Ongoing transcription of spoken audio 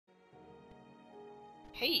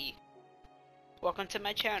Hey, welcome to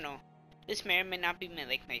my channel. This may or may not be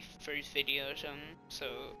my first video or something, so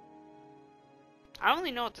I don't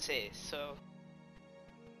really know what to say, so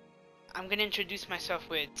I'm gonna introduce myself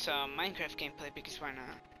with some Minecraft gameplay because why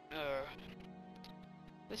not?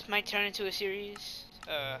 This might turn into a series,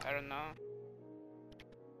 I don't know.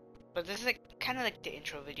 But this is like kind of like the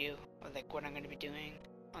intro video of like what I'm gonna be doing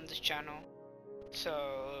on this channel.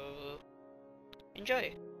 So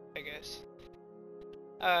enjoy, I guess.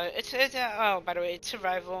 Oh, by the way, it's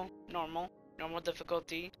survival, normal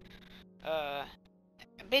difficulty.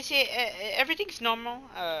 Basically, everything's normal.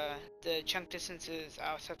 The chunk distance is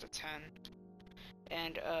outside the 10,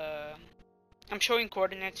 and I'm showing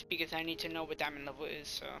coordinates because I need to know what diamond level is.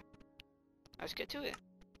 So let's get to it.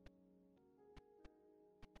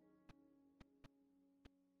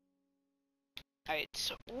 Alright,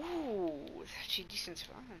 so it's actually decent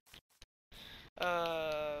fun.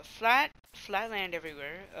 Flat land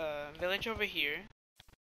everywhere. Village over here.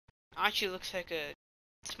 Actually looks like a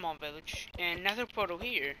small village, and another portal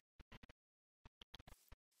here.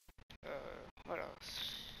 What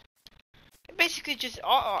else? Basically just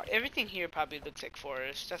everything here probably looks like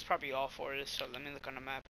forest. That's probably all forest, so let me look on the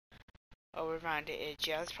map. Oh, we're around the edge.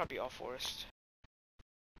 Yeah, that's probably all forest.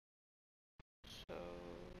 So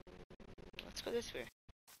let's go this way.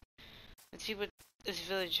 Let's see what this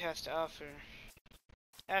village has to offer.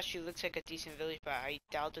 Actually looks like a decent village, but I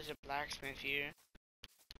doubt there's a blacksmith here.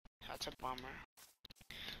 That's a bummer.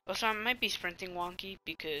 Also, I might be sprinting wonky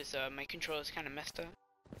because my control is kind of messed up.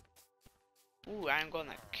 Ooh, I'm going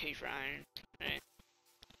like cave for iron. Right.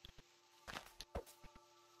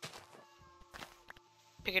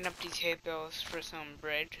 Picking up these hay bales for some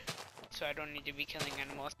bread, so I don't need to be killing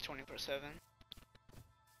animals 24/7.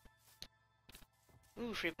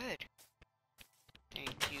 Ooh, free bed.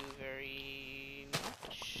 Thank you very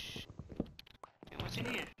much. And what's in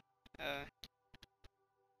here?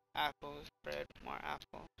 Apples, bread, more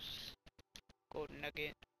apples. Gold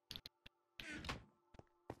nugget.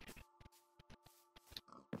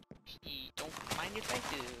 Don't mind if I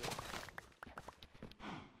do.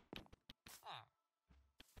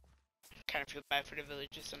 Kind of feel bad for the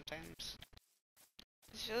villagers sometimes.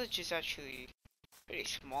 This village is actually pretty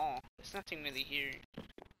small. There's nothing really here.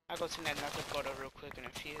 I'll go to that nether portal real quick in a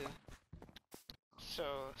few.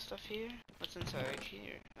 So, stuff here? What's inside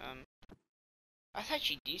here? That's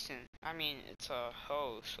actually decent. I mean, it's a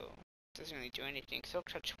hoe, so it doesn't really do anything. Silk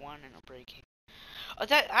touch 1 and no breaking. Oh,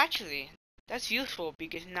 that's useful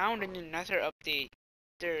because now in the new nether update,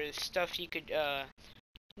 there's stuff you could, you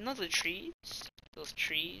know the trees? Those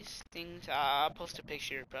trees things? I'll post a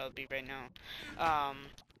picture probably right now.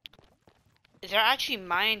 They're actually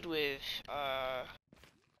mined with,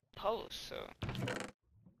 hoes, so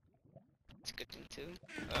it's a good thing too.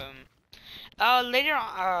 Later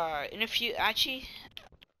on, in a few, actually,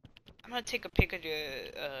 I'm gonna take a pic of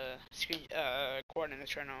the,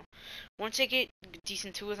 coordinates right now. Once I get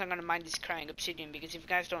decent tools, I'm gonna mine this crying obsidian, because if you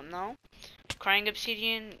guys don't know, crying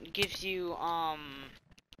obsidian gives you,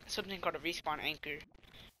 something called a respawn anchor,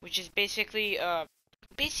 which is basically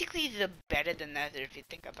the better than nether if you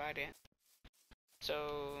think about it.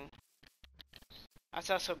 So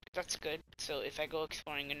that's good. So if I go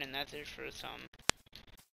exploring in the nether for some,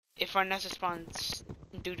 if our nether spawns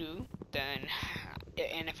doo-doo, then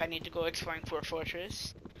and if I need to go exploring for a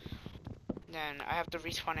fortress, then I have the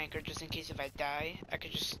respawn anchor just in case if I die, I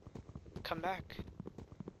could just come back,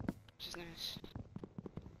 which is nice.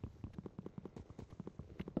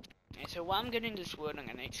 And so while I'm getting this wood, I'm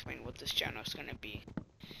gonna explain what this channel is gonna be.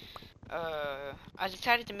 I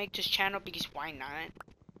decided to make this channel because why not?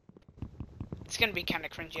 It's gonna be kind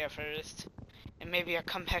of cringy at first, and maybe I'll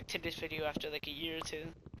come back to this video after like a year or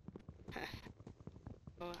two.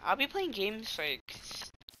 I'll be playing games like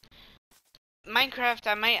Minecraft.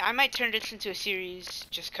 I might turn this into a series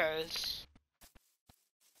just cause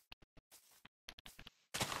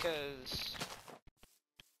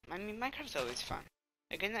I mean Minecraft's always fun.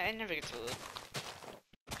 Again, I never get to look,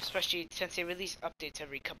 especially since they release updates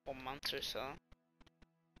every couple months or so.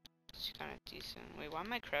 It's kind of decent. Wait, why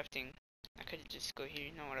am I crafting? I could just go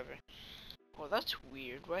here, no, whatever. Well, that's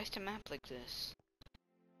weird. Why is the map like this?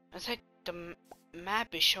 It's like the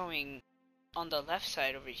map is showing on the left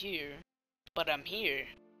side over here, but I'm here,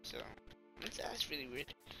 so that's really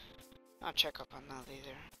weird. I'll check up on that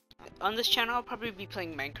later. On this channel, I'll probably be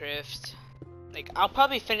playing Minecraft. Like, I'll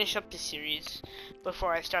probably finish up the series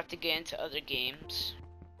before I start to get into other games.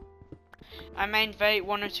 I might invite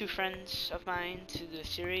 1 or 2 friends of mine to the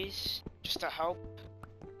series just to help.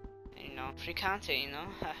 You know, free content, you know.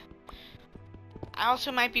 I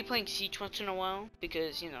also might be playing Siege once in a while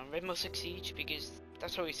because, you know, Rainbow Six Siege, because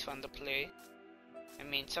that's always fun to play. I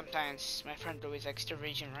mean, sometimes my friend always likes to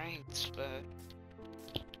rage in ranks, but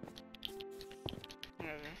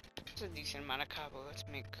whatever. It's a decent amount of cobble. Let's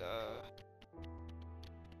make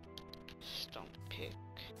stone pick.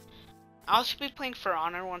 I'll also be playing For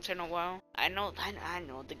Honor once in a while. I know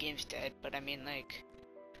the game's dead, but I mean, like,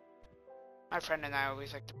 my friend and I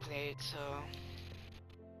always like to play it, so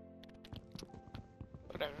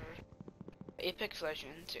whatever. Apex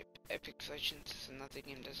Legends. Apex Legends is another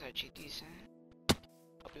game that's actually decent.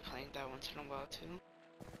 I'll be playing that once in a while too.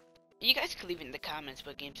 You guys can leave in the comments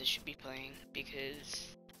what games I should be playing,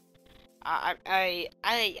 because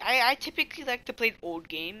I typically like to play old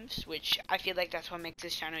games, which I feel like that's what makes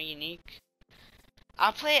this channel unique.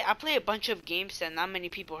 I play a bunch of games that not many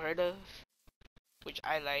people heard of, which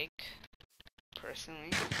I like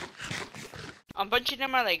personally. A bunch of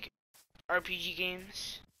them are like RPG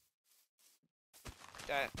games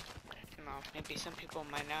that, you know, maybe some people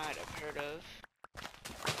might not have heard of,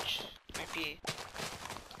 which might be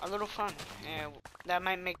a little fun. Yeah, that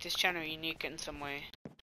might make this channel unique in some way.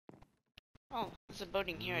 Oh, there's a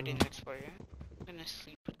building here I didn't explore yet. I'm gonna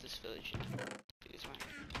sleep with this village.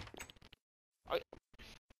 Oh,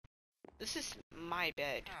 this is my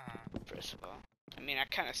bed, first of all. I mean, I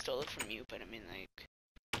kind of stole it from you, but I mean, like,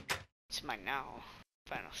 it's mine now.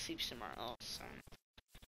 Fine, I'll sleep somewhere else.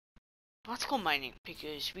 Let's go mining,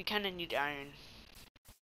 because we kind of need iron.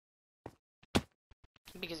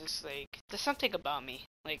 Because it's like, there's something about me.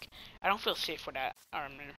 Like, I don't feel safe without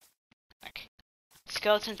armor. Like,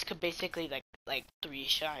 skeletons could basically, like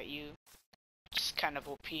 3-shot you. Just kind of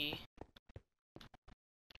OP.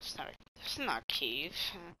 It's not a cave.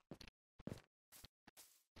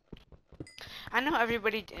 I know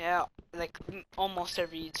everybody, like, almost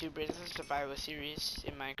every YouTuber does a survival series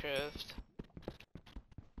in Minecraft.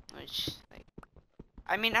 Which, like,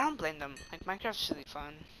 I mean, I don't blame them. Like, Minecraft's really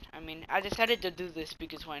fun. I mean, I decided to do this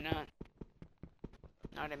because why not?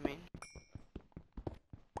 Know what I mean?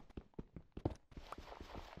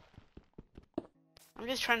 I'm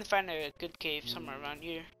just trying to find a good cave somewhere around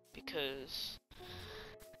here, because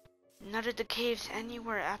none of the caves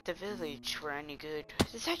anywhere at the village were any good.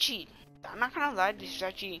 This actually, I'm not gonna lie, this is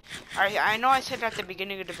actually, I know I said at the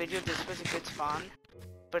beginning of the video this was a good spawn,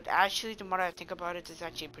 but actually, the more I think about it, this is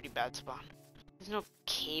actually a pretty bad spawn. There's no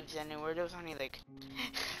caves anywhere, there was only like,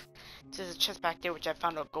 there's a chest back there which I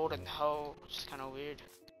found a golden hoe, which is kind of weird.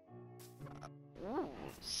 Ooh,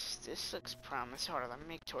 this looks promising. Hold on, let me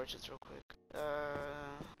make torches real quick.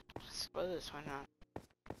 Let's go this, why not?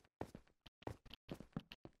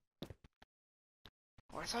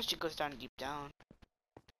 Oh, I thought she goes down deep down.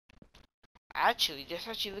 Actually, this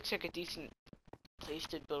actually looks like a decent place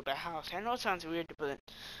to build a house. I know it sounds weird, but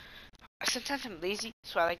sometimes I'm lazy,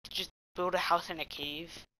 so I like to just build a house in a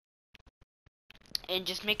cave. And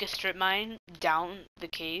just make a strip mine down the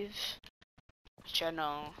cave. Which I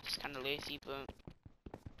know is kind of lazy, but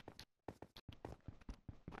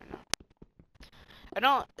why not? I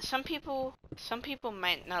know some people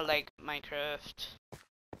might not like Minecraft,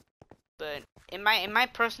 but in my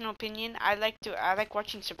personal opinion, I like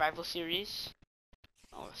watching survival series.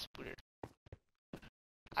 Oh, a spooter.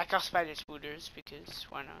 I call spiders spooters because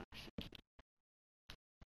why not?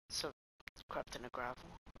 So crept in the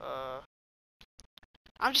gravel.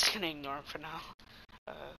 I'm just gonna ignore him for now.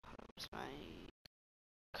 Where's my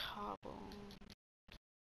cobble?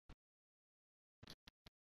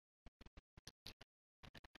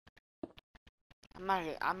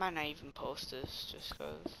 I might not even post this just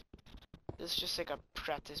cause this is just like a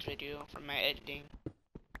practice video for my editing.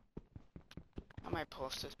 I might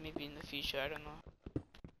post this maybe in the future, I don't know.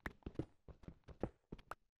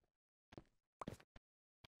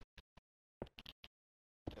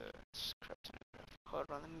 Hold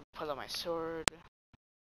on, let me pull out my sword.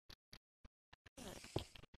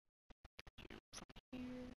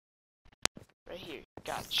 Right here,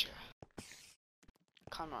 gotcha.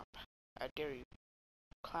 Climb up. I dare you.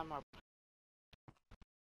 Climb up.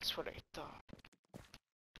 That's what I thought.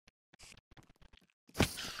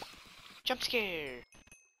 Jump scare!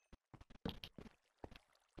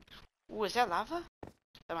 Ooh, is that lava?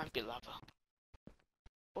 That might be lava.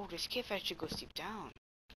 Oh, this cave actually goes deep down.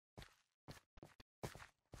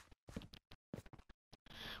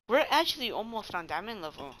 We're actually almost on diamond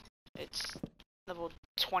level. It's level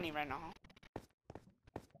 20 right now.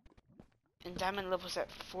 And diamond level's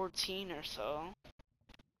at 14 or so.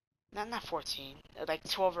 Not 14, like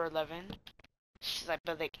 12 or 11.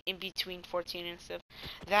 But like in between 14 and stuff.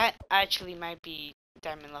 That actually might be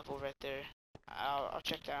diamond level right there. I'll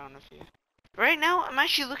check that out in a few. Right now, I'm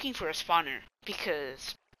actually looking for a spawner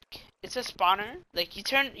because it's a spawner. Like you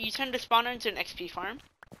turn the spawner into an XP farm,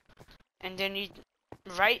 and then you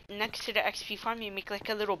right next to the XP farm you make like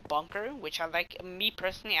a little bunker, which I like. Me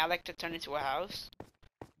personally, I like to turn into a house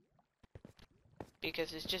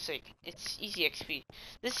because it's just like it's easy XP.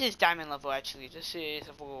 This is diamond level actually. This is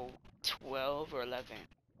level 12 or 11.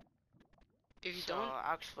 If you So don't,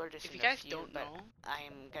 I'll explore this if in you a guys few, don't but know, I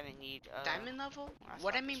am gonna need diamond level.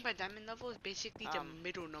 What I mean by diamond level is basically the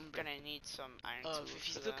middle number. Gonna need some iron tools. If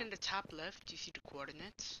you look in the top left, you see the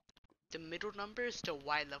coordinates. The middle number is the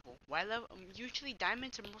Y level. Y level. Usually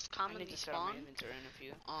diamonds are most commonly spawned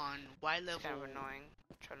on Y level. It's kind of annoying.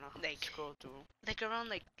 Trying to like scroll through. Like around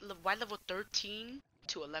like Y level 13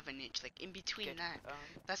 to 11 inch, like in between that.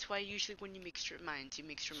 That's why usually when you make strip mines, you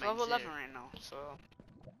make strip mines level 11 there. right now, so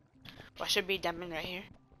what should be diamond right here?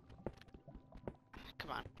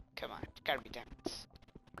 Come on, come on, gotta be diamonds.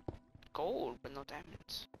 Gold, but no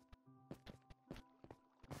diamonds.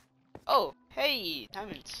 Oh, hey,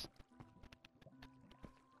 diamonds.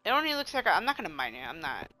 It only looks like I'm not gonna mine it. I'm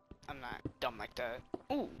not dumb like that.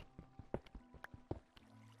 Ooh.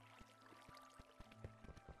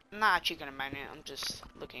 I'm not actually gonna mine it. I'm just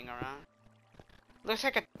looking around. Looks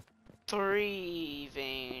like a 3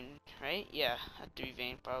 vein, right? Yeah, a 3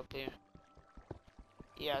 vein probably.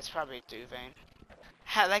 Yeah, it's probably a 3 vein.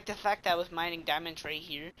 I like the fact that I was mining diamonds right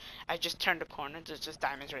here. I just turned the corner. There's just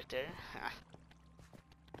diamonds right there.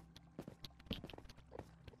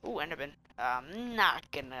 Ooh, Enderman. I'm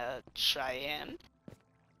not gonna try him.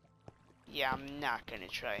 Yeah, I'm not gonna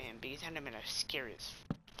try him because Endermen are scary as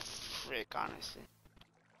frick, honestly.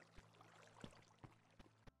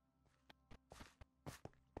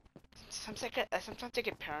 Sometimes I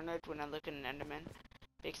get paranoid when I look at an Enderman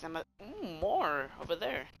because I'm like, ooh, more over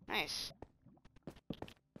there. Nice.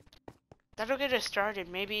 That'll get us started.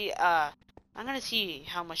 Maybe, I'm gonna see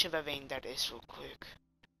how much of a vein that is real quick.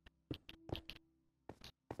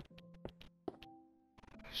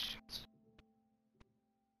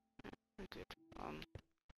 Good.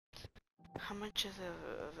 How much of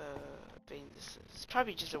a vein this is? It's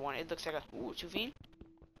probably just a one. It looks like a, ooh, 2 vein?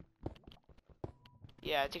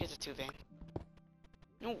 Yeah, I think it's a 2 vein.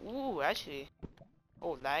 No, ooh, actually.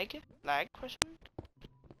 Oh, lag? Lag question?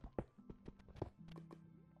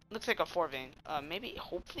 Looks like a 4 vein. Maybe,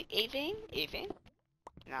 hopefully 8 vein? 8 vein?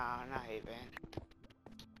 Nah, not 8 vein.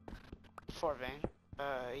 4 vein.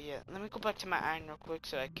 Yeah. Let me go back to my iron real quick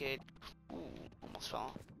so I could... Ooh, almost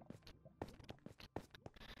fell.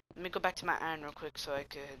 Let me go back to my iron real quick so I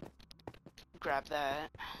could grab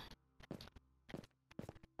that.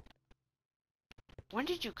 When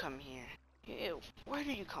did you come here? Ew, where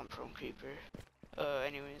did you come from, creeper?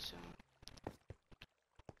 Anyways,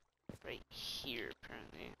 right here,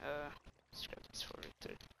 apparently. Let's grab this for right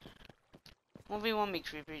there. 1v1 me,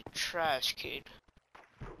 creeper, trash kid.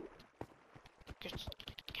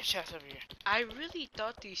 Get your ass over here. I really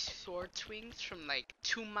thought these sword swings from like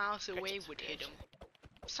 2 miles away would hit him.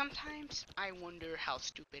 Sometimes I wonder how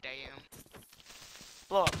stupid I am.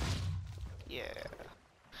 Blow up. Yeah.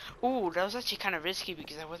 Ooh, that was actually kind of risky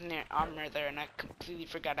because I wasn't near armor there and I completely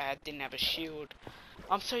forgot I didn't have a shield.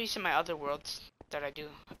 I'm so used to my other worlds that I do.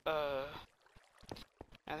 Now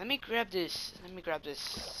let me grab this. Let me grab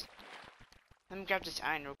this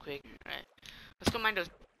iron real quick. Alright. Let's go mine those.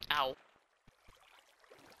 Ow.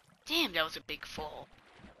 Damn, that was a big fall.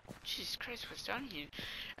 Jesus Christ, what's down here?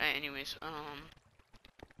 Anyways,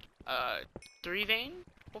 3 vein,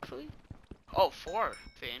 hopefully. Oh, 4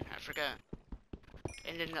 vein, I forgot.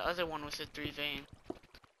 And then the other one was a 3 vein.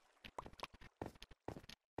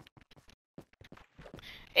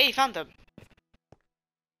 Hey, found them.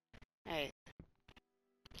 Hey.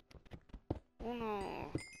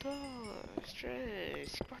 Uno, dos,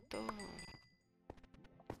 tres, cuatro.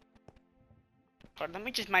 Hold on, let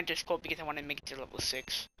me just mine this gold because I want to make it to level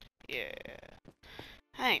 6. Yeah.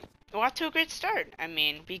 Hey, we're off to a great start. I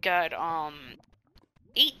mean, we got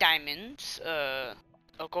 8 diamonds, a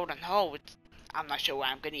golden hoe. I'm not sure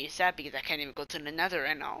why I'm gonna use that because I can't even go to the nether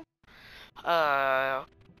right now.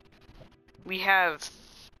 We have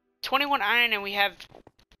 21 iron and we have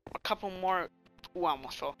a couple more. Ooh, I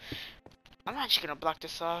almost fell. I'm actually gonna block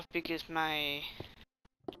this off because my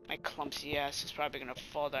clumsy ass is probably gonna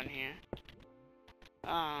fall down here.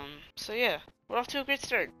 So yeah, we're off to a great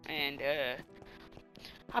start, and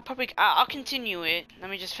I'll continue it. Let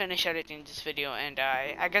me just finish editing this video, and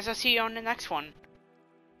I guess I'll see you on the next one.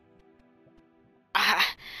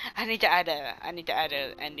 I need to add a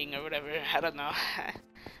ending or whatever. I don't know.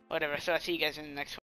 Whatever. So I'll see you guys in the next one.